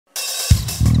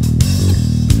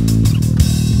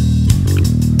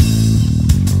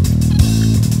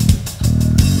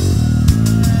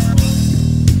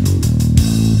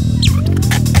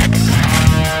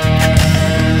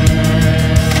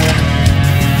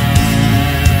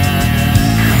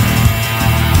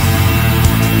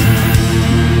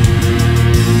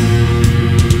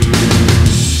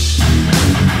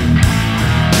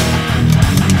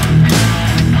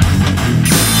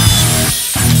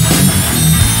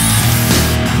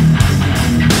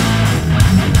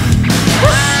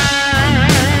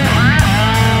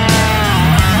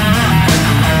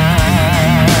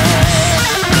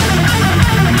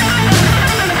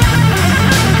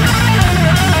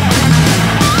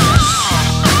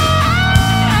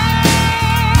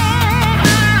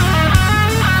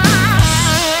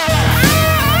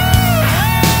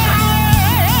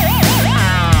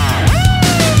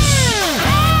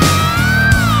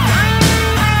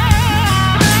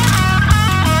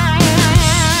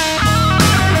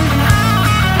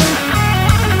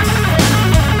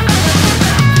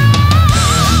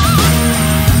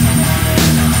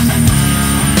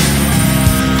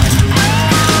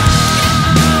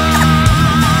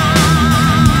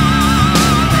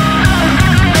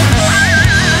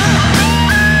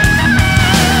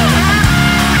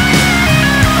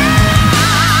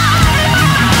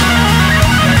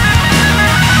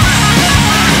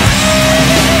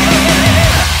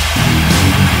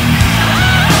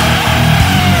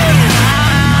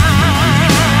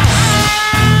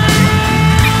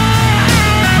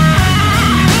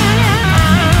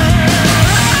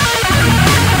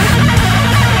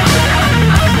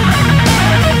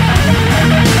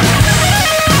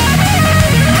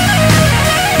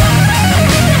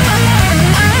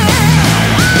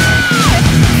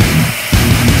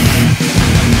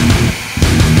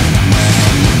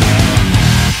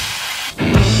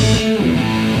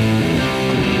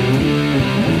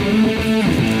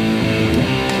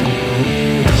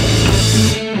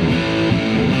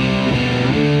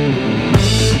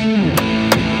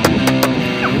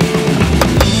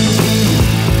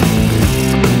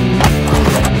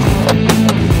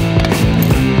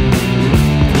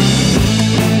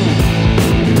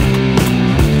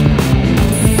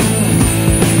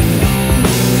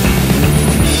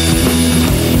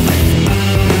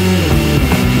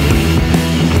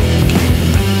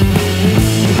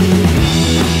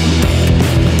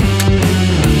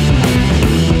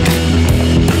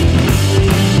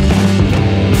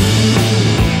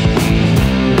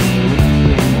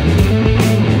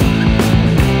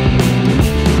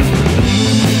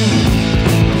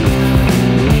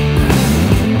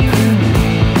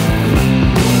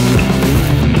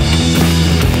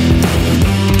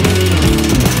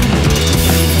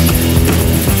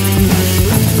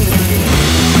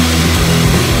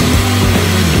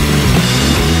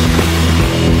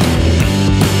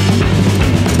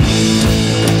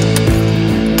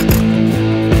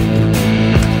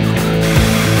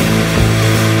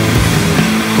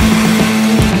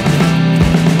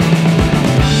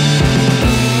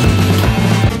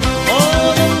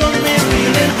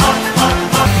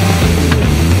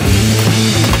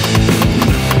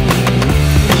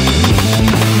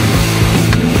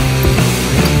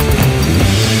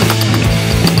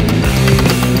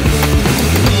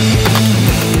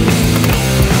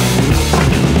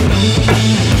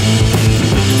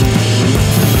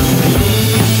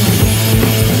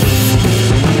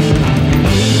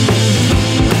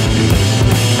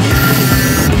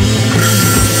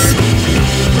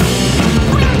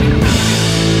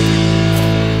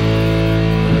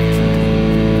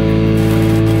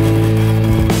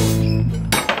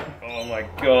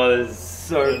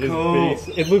That is cool. beast.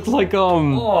 It looks like Oh.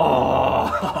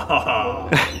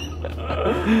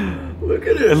 Look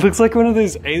at it. It looks like one of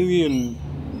those alien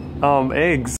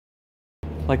eggs.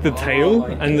 Like the tail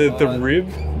and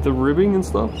the ribbing and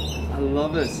stuff. I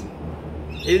love this.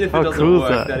 Even if it How doesn't cool is work,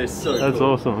 that? that is so That's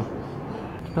cool. awesome.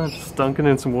 Oh, just dunk it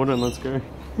in some water and let's go.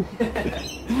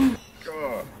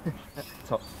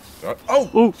 Top. Oh,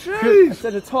 Oh, jeez! I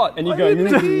said it's hot, and you I go.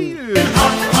 didn't hear you.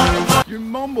 You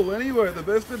mumble anyway at the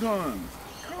best of times.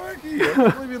 Crikey, I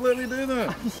can't believe you let me do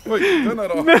that. Wait, turn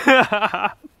that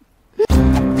off.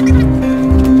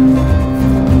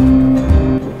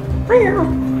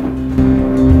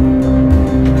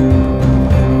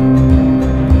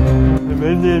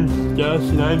 My name's Josh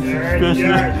and I'm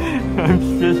suspicious. I'm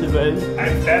suspicious, baby.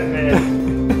 I'm Batman.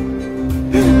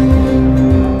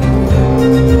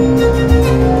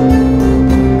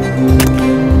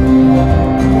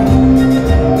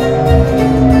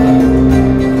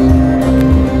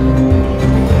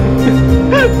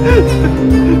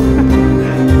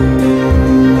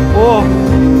 Oh.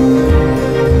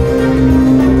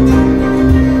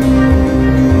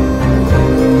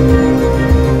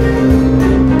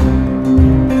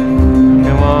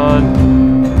 Come on.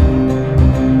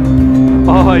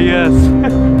 Oh yes.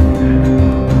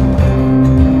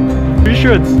 Pretty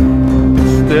sure it's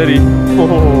steady.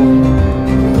 Oh.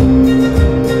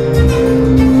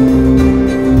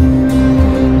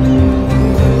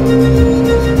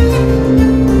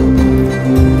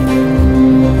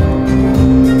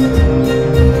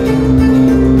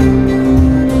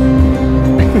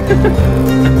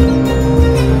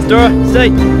 Dora, stay!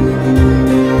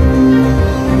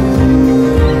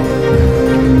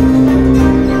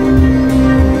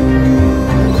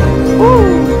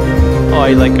 Woo! Oh,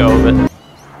 he let go of it.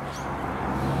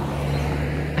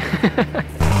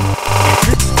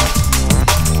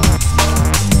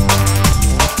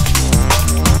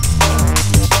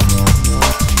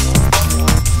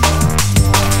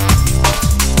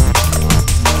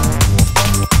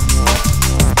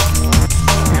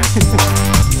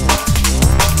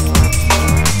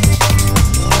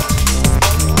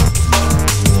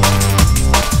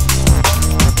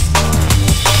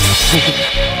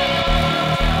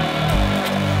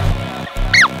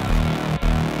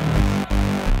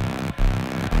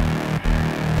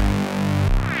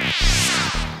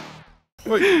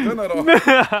 Wait, turn that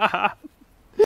off.